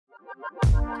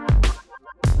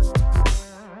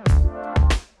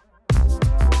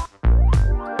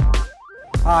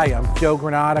Hi, I'm Joe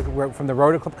Granada from the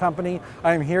Rotor Clip company.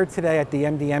 I am here today at the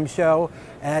MD&M show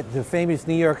at the famous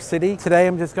New York City. Today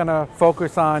I'm just going to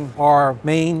focus on our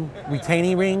main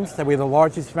retaining rings that we're the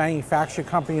largest manufacturing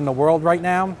company in the world right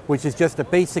now, which is just a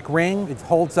basic ring. It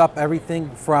holds up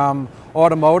everything from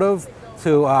automotive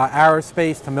to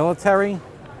aerospace to military.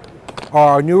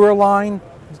 Our newer line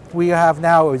we have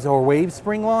now is our wave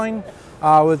spring line.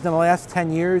 Within the last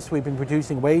 10 years we've been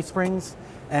producing wave springs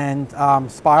and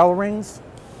spiral rings.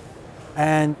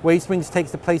 And wave springs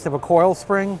takes the place of a coil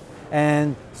spring,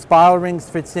 and spiral rings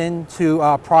fits into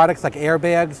products like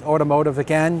airbags, automotive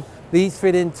again. These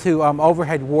fit into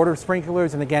overhead water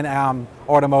sprinklers and again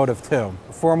automotive too.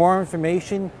 For more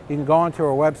information, you can go onto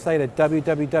our website at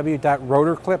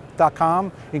www.rotorclip.com.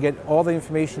 You can get all the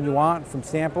information you want, from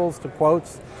samples to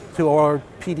quotes to our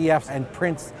PDFs and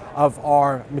prints of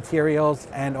our materials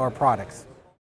and our products.